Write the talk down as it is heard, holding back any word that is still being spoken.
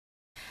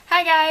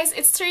Hi guys,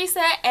 it's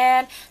Teresa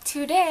and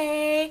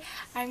today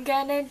I'm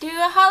gonna do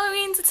a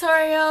Halloween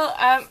tutorial.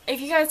 If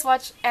you guys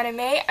watch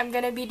anime, I'm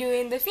gonna be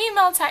doing the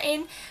female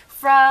Titan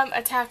from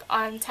Attack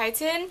on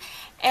Titan,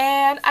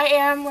 and I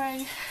am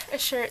wearing a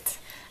shirt.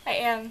 I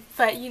am,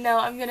 but you know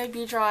I'm gonna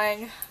be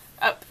drawing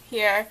up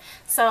here,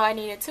 so I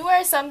needed to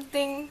wear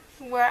something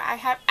where I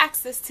have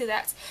access to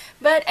that.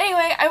 But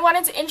anyway, I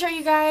wanted to intro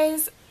you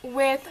guys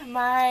with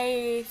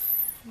my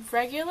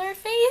regular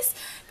face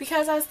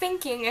because I was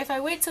thinking if I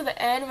wait till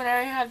the end when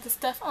I have the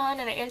stuff on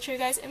and I intro you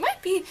guys, it might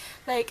be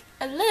like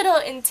a little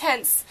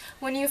intense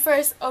when you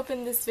first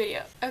open this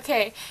video.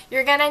 Okay,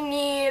 you're gonna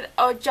need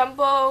a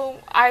jumbo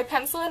eye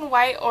pencil in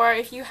white, or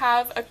if you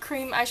have a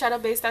cream eyeshadow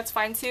base, that's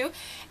fine too,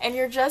 and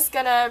you're just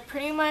gonna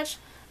pretty much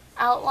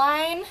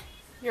outline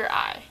your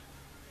eye.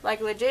 Like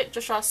legit,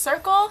 just draw a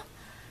circle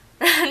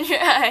around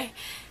your eye.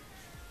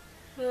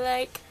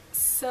 Like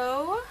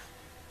so.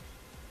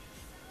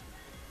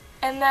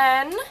 And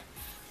then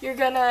you're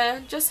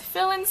gonna just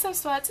fill in some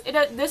spots.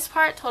 This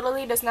part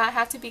totally does not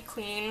have to be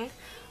clean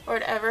or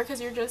whatever, because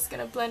you're just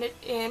gonna blend it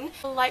in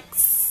like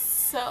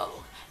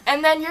so.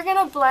 And then you're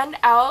gonna blend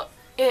out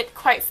it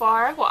quite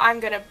far. Well,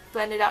 I'm gonna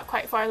blend it out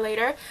quite far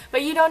later,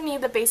 but you don't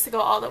need the base to go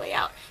all the way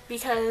out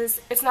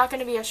because it's not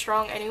gonna be as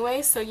strong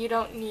anyway, so you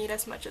don't need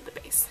as much of the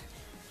base.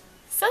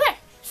 So there.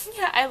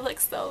 Yeah, I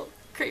look so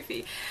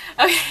creepy.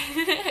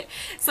 Okay.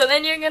 So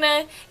then you're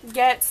gonna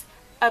get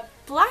a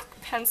black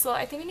pencil.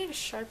 I think I need to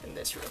sharpen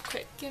this real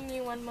quick. Give me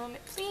one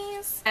moment,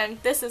 please.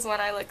 And this is when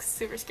I look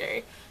super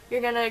scary.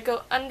 You're gonna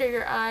go under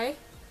your eye,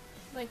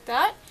 like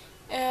that,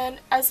 and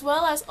as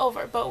well as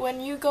over. But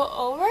when you go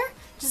over,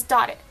 just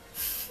dot it.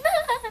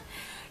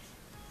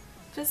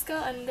 Just go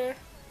under.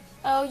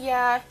 Oh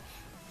yeah,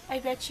 I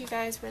bet you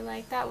guys were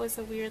like, that was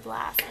a weird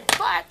laugh.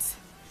 But,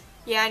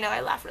 yeah, I know,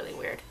 I laugh really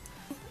weird.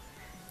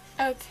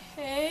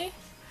 Okay,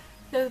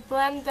 just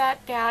blend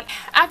that down.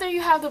 After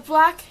you have the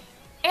black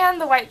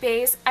and the white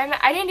base,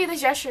 I didn't do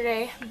this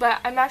yesterday, but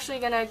I'm actually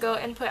gonna go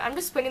and I'm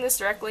just putting this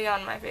directly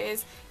on my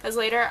face, because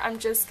later I'm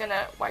just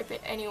gonna wipe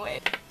it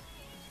anyway.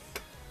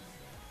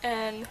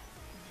 And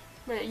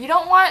you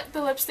don't want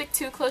the lipstick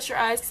too close to your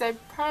eyes, because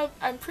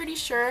I'm pretty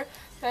sure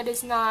that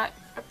is not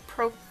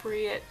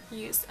appropriate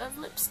use of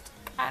lipstick.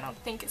 I don't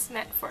think it's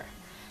meant for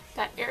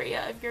that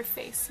area of your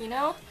face, you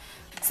know?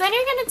 So then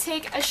you're gonna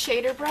take a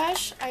shader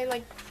brush.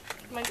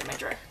 Mine's in my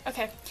drawer.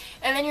 Okay.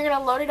 And then you're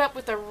gonna load it up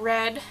with a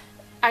red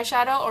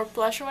eyeshadow or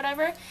blush or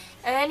whatever, and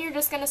then you're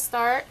just gonna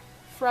start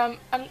from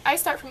I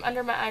start from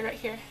under my eye right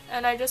here,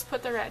 and I just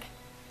put the red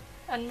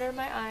under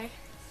my eye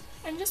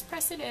and just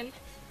press it in,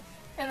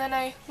 and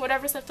then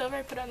whatever's left over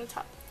I put it on the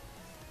top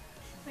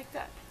like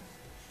that,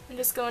 and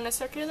just go in a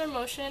circular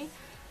motion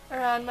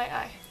around my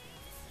eye,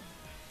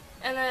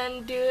 and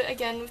then do it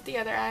again with the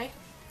other eye.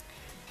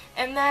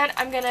 And then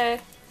I'm gonna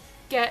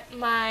get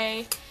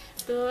my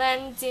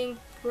blending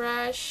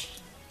brush,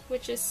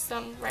 which is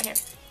right here,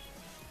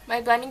 my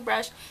blending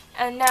brush,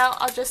 and now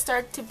I'll just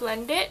start to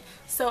blend it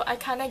so I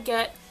kind of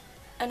get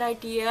an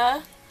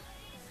idea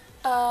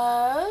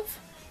of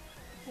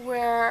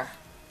where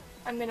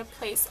I'm going to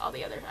place all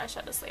the other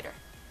eyeshadows later.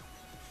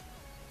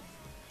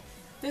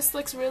 This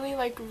looks really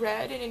like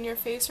red and in your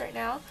face right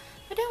now,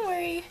 but don't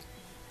worry,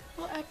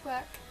 we'll act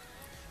black.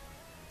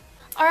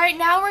 Alright,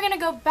 now we're going to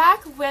go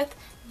back with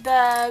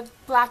the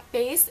black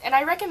base, and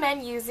I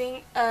recommend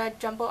using a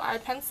jumbo eye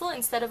pencil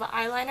instead of an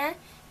eyeliner,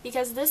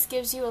 because this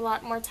gives you a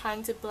lot more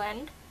time to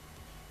blend.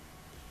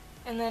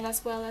 And then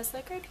as well as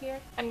like right here,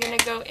 I'm going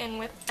to go in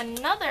with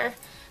another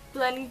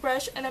blending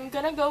brush, and I'm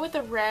going to go with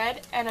a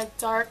red and a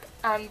dark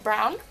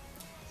brown,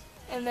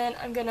 and then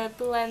I'm going to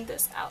blend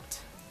this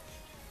out.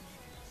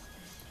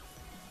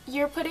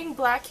 You're putting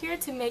black here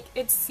to make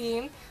it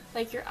seem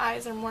like your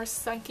eyes are more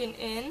sunken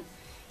in,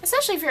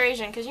 especially if you're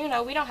Asian, because you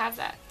know we don't have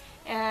that.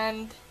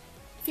 And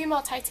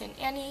female Titan,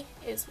 Annie,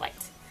 is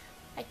white.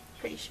 I'm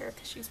pretty sure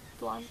because she's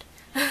blonde.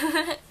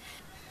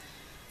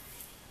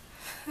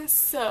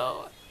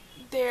 So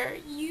there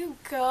you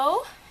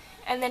go.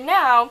 And then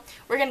now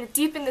we're going to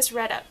deepen this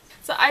red up.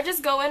 So I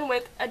just go in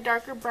with a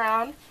darker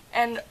brown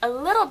and a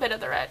little bit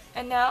of the red,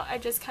 and now I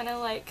just kind of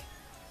like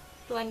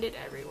blend it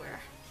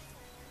everywhere.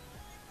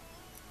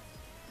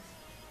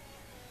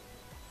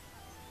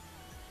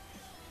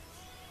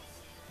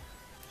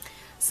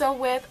 So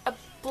with a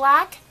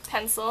black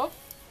pencil,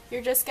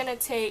 you're just going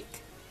to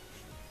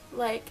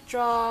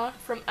draw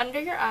from under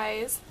your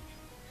eyes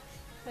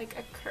like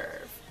a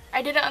curve.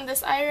 I did it on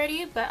this eye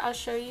already, but I'll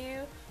show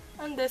you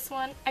on this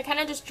one. I kind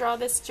of just draw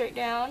this straight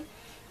down,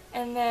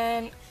 and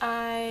then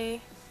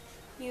I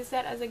use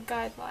that as a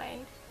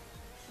guideline.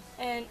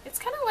 And it's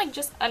kind of like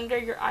just under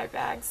your eye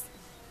bags.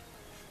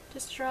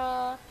 Just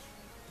draw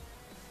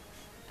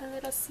a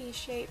little C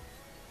shape,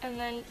 and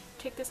then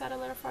take this out a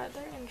little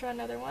farther and draw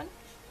another one.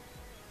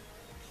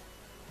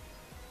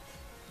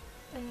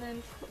 And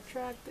then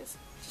drag this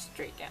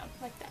straight down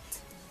like that.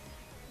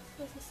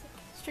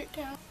 Straight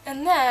down.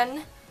 And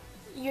then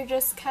you're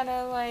just kind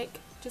of like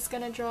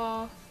gonna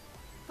draw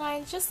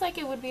lines just like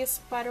it would be a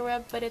spider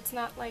web, but it's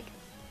not like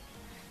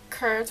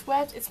curved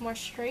webs, it's more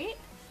straight.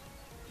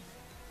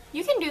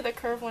 You can do the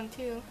curve one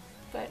too,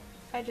 but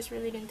I just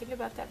really didn't think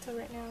about that till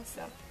right now,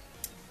 so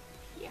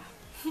yeah.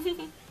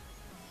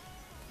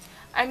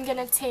 I'm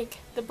gonna take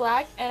the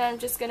black and I'm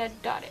just gonna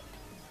dot it.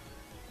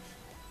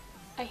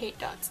 I hate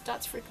dots.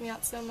 Dots freak me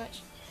out so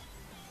much.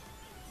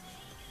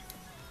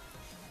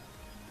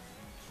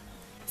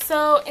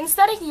 So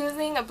instead of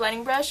using a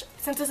blending brush,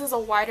 since this is a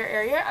wider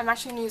area, I'm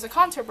actually going to use a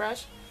contour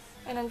brush.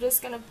 And I'm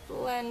just going to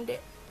blend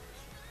it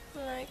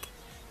like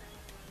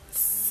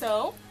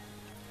so.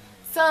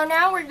 So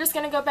now we're just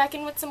going to go back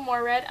in with some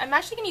more red. I'm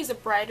actually going to use a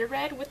brighter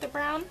red with the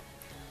brown.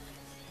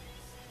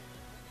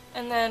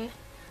 And then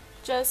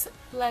just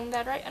blend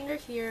that right under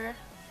here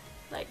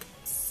like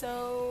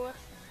so.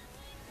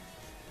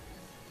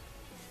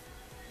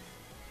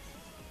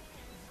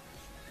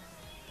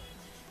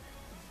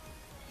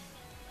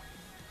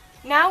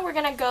 Now we're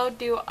gonna go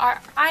do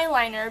our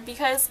eyeliner,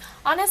 because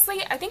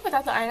honestly I think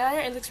without the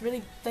eyeliner it looks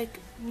really like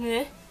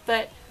meh,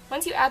 but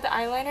once you add the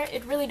eyeliner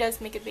it really does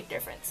make a big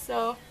difference.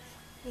 So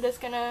I'm just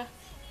gonna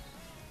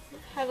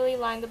heavily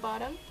line the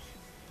bottom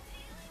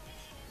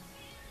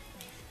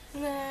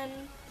and then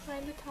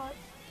line the top,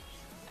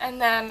 and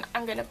then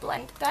I'm gonna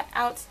blend that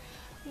out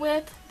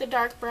with the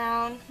dark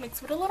brown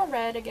mixed with a little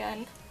red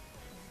again.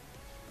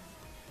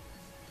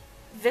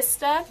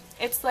 Vista,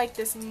 it's like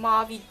this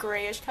mauvey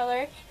grayish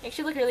color. It makes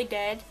you look really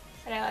dead,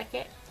 and I like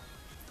it.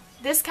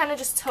 This kind of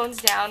just tones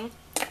down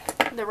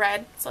the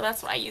red, so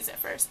that's why I use it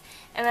first.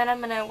 And then I'm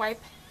going to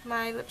wipe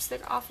my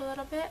lipstick off a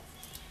little bit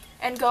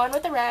and go in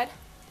with the red.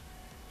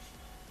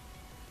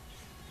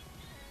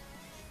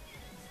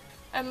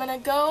 I'm going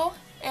to go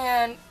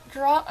and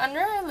draw under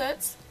our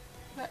lips,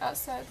 the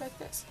outside like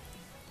this.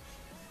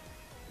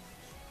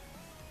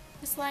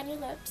 Just line your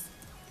lips.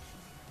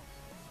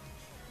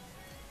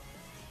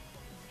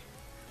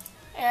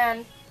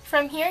 And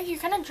from here you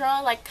kind of draw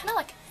like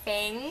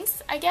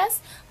fangs, I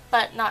guess,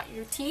 but not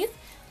your teeth.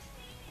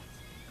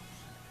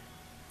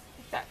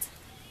 Like that.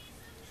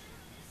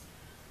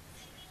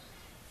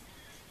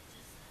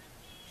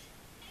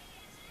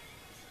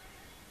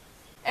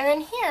 And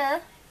then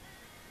here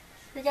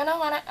you're going to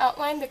want to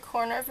outline the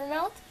corner of your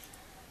mouth.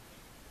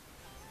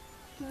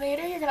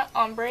 Later you're going to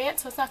ombre it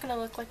so it's not going to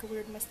look like a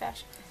weird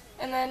mustache.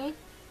 And then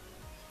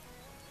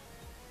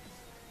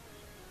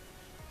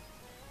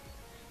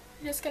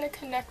you're just going to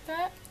connect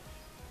that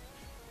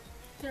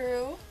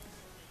through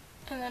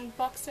and then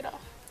box it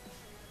off.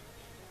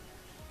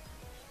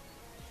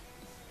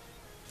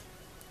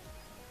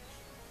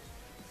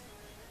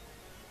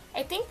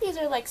 I think these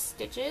are like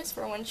stitches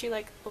for when she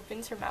like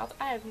opens her mouth.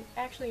 I have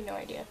actually no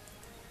idea.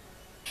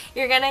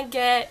 You're going to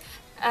get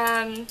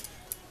a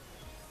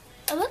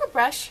little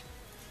brush.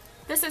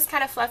 This is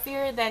kind of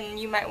fluffier than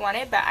you might want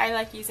it, but I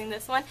like using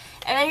this one.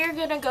 And then you're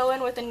going to go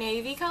in with a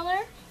navy color.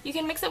 You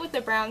can mix it with the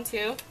brown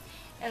too.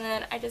 And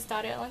then I just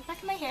dot it on the back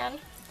of my hand.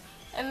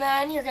 And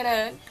then you're going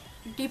to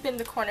deepen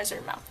the corners of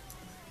your mouth.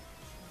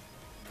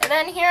 And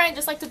then here I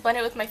just like to blend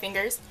it with my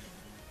fingers.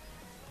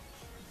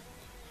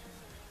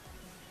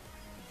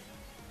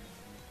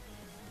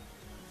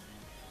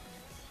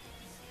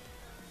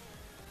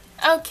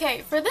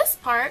 Okay, for this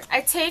part,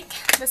 I take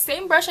the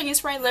same brush I use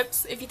for my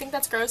lips. If you think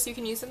that's gross, you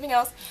can use something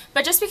else.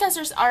 But just because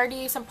there's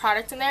already some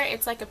product in there,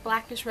 it's like a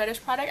blackish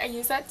reddish product, I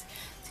use that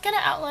to kind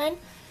of outline.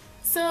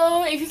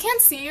 So if you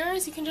can't see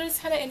yours, you can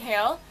just kind of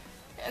inhale,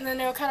 and then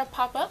it'll kind of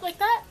pop up like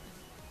that.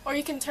 Or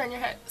you can turn your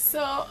head.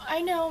 So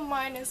I know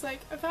mine is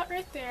like about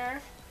right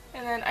there,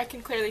 and then I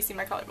can clearly see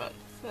my collarbone.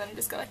 So then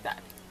just go like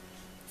that.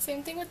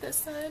 Same thing with this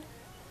side.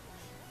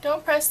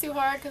 Don't press too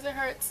hard because it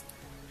hurts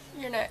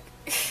your neck.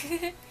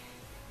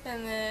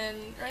 And then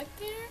right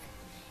there,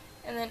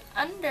 and then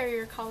under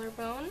your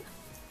collarbone.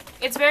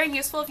 It's very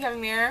useful if you have a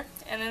mirror,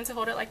 and then to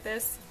hold it like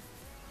this.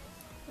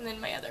 And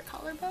then my other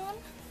collarbone.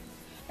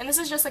 And this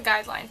is just a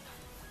guideline.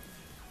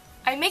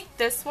 I make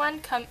this one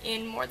come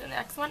in more than the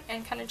next one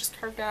and kind of just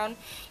curve down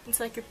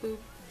into like your boob.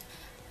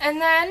 And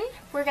then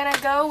we're going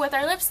to go with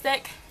our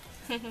lipstick.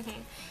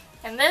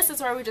 And this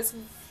is where we just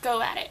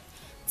go at it.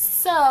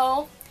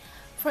 So,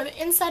 for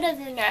the inside of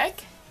your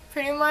neck,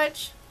 pretty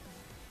much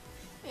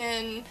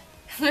in...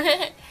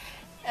 and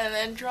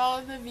then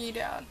draw the V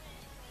down.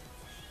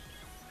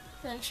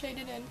 Then shade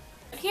it in.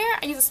 Here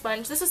I use a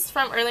sponge. This is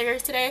from earlier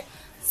today,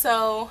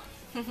 so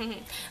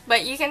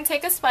but you can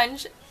take a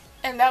sponge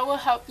and that will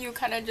help you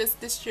kind of just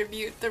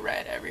distribute the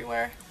red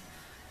everywhere.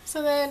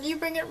 So then you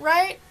bring it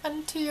right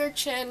onto your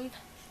chin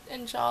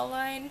and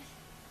jawline.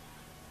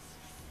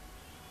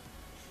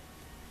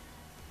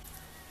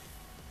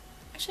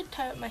 I should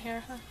tie up my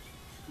hair, huh?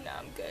 No,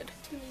 I'm good.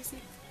 Too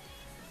lazy.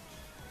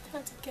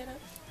 Time to get up.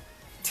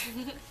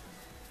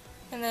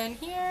 And then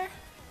here,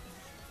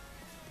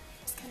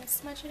 just kind of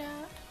smudge it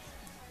out.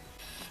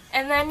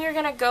 And then you're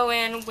going to go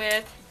in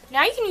with,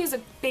 now you can use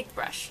a big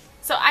brush.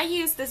 So I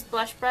use this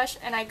blush brush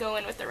and I go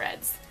in with the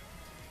reds.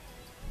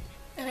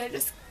 And I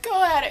just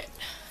go at it.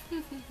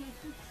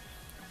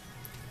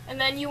 And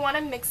then you want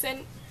to mix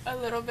in a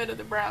little bit of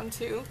the brown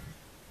too.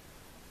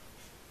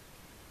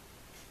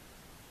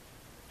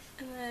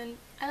 And then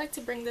I like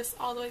to bring this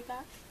all the way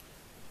back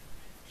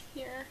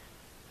here.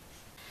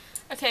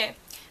 Okay,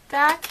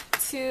 back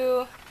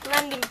to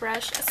blending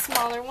brush, a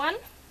smaller one.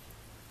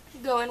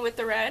 Go in with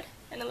the red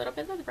and a little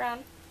bit of the brown,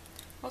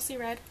 mostly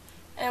red.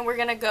 And we're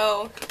gonna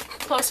go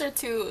closer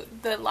to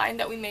the line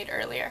that we made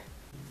earlier.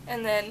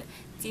 And then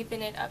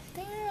deepen it up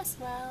there as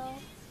well.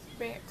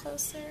 Bring it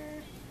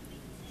closer.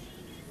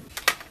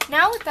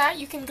 Now with that,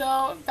 you can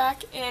go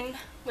back in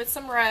with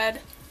some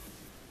red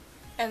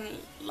and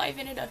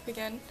liven it up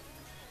again.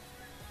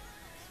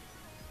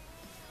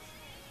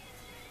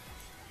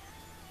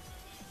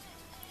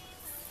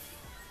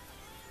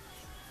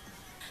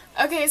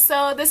 Okay,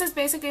 so this is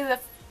basically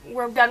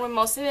we're done with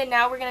most of it.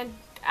 Now we're going to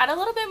add a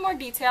little bit more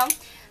detail.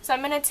 So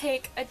I'm going to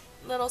take a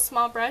little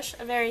small brush,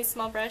 a very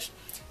small brush,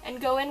 and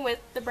go in with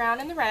the brown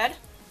and the red.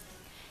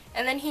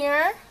 And then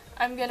here,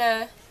 I'm going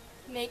to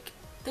make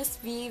this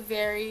V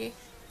very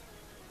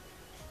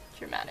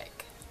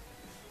dramatic.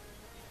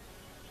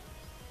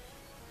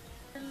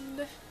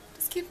 And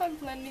just keep on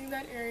blending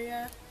that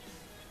area.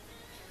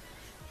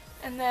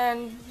 And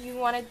then you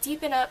want to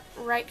deepen up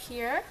right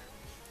here,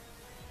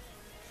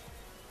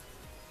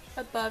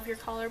 above your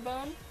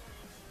collarbone.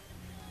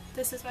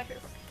 This is my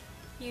favorite part.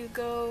 You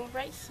go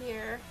right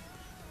here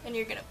and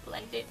you're gonna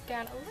blend it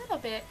down a little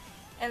bit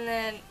and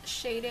then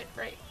shade it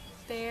right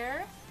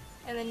there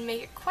and then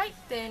make it quite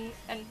thin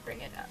and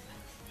bring it up.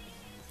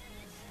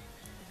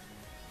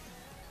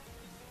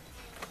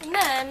 And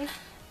then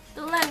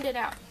blend it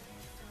out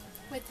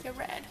with your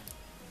red.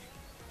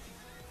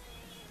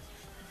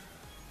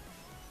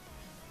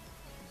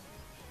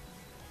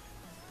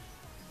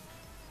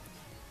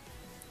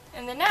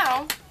 And then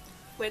now,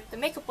 with the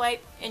makeup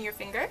wipe in your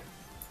finger,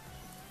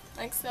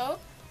 like so,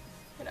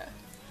 I'm gonna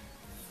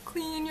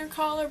clean your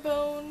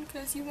collarbone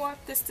because you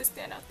want this to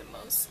stand out the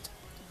most.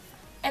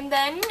 And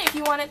then, if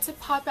you want it to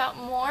pop out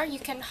more, you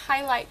can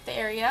highlight the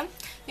area.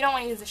 You don't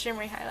want to use a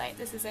shimmery highlight.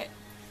 This isn't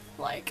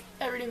like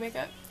everyday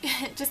makeup.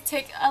 Just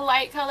take a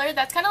light color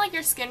that's kind of like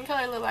your skin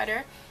color, a little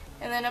lighter,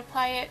 and then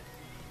apply it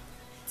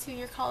to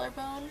your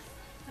collarbone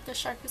at the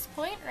sharpest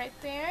point right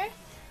there.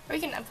 Or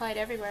you can apply it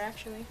everywhere,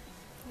 actually.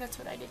 That's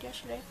what I did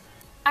yesterday.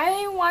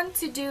 I want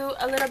to do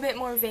a little bit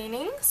more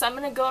veining, so I'm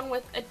going to go in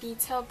with a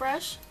detail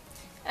brush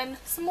and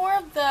some more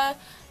of the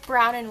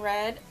brown and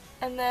red,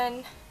 and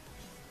then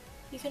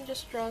you can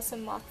just draw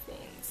some mock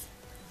veins.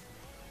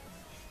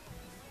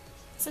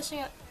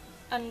 Especially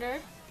under.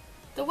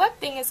 The web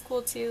thing is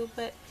cool too,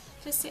 but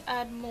just to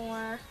add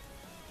more.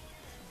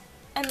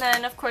 And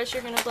then of course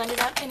you're going to blend it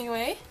out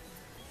anyway.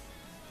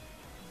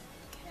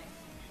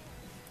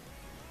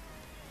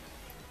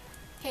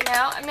 Okay,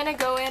 now I'm going to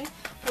go in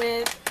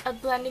with a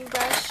blending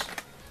brush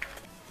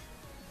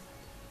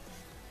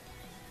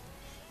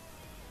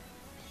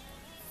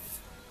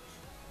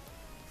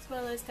as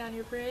well as down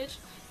your bridge.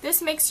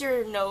 This makes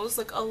your nose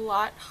look a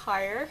lot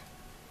higher,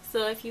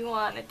 so if you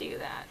want to do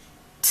that,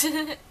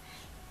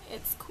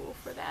 it's cool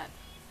for that.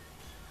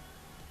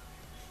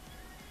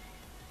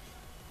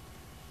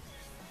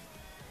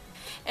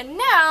 And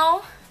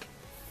now,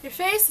 your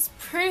face is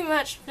pretty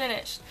much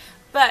finished,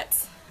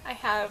 but I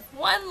have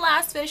one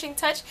last finishing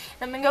touch,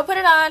 and I'm gonna go put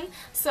it on,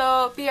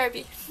 so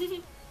BRB.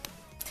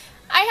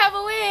 I have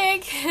a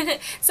wig!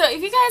 So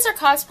if you guys are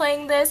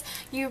cosplaying this,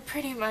 you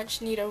pretty much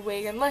need a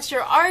wig. Unless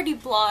you're already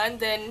blonde,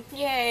 then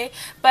yay.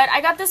 But I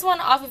got this one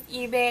off of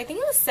eBay. I think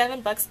it was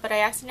 $7, but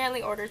I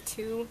accidentally ordered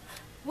 2.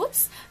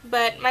 Whoops.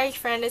 But my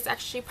friend is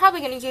actually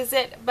probably going to use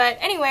it. But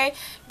anyway,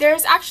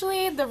 there's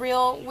actually the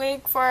real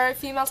wig for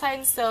female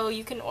titans, so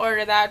you can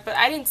order that. But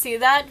I didn't see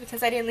that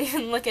because I didn't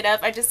even look it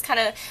up. I just kind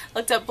of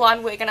looked up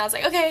blonde wig and I was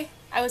like, okay.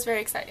 I was very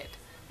excited.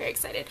 Very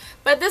excited.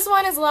 But this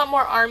one is a lot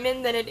more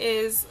Armin than it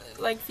is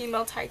like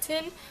female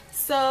titan.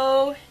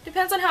 So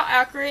depends on how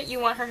accurate you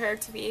want her hair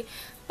to be.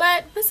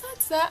 But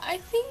besides that, I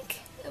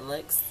think it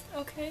looks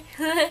okay.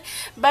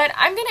 But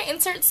I'm gonna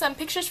insert some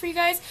pictures for you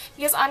guys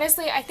because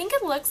honestly I think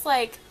it looks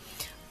like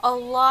a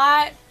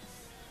lot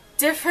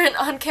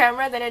different on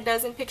camera than it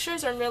does in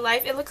pictures or in real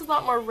life. It looks a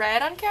lot more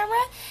red on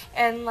camera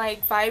and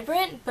like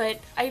vibrant, but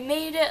I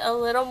made it a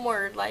little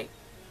more like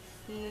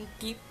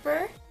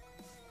deeper.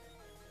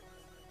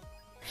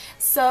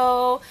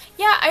 So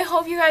yeah, I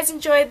hope you guys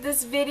enjoyed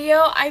this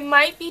video. I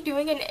might be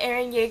doing an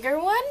Eren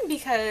Yeager one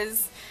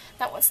because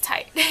that was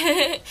tight.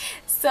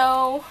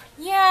 So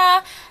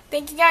yeah,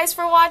 thank you guys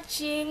for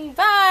watching.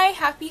 Bye!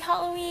 Happy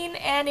Halloween!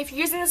 And if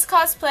you're using this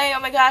cosplay, oh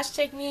my gosh,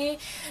 take me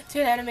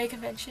to an anime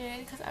convention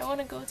because I want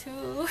to go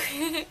too.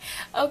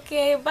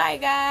 Okay, bye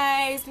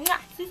guys!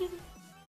 Mwah.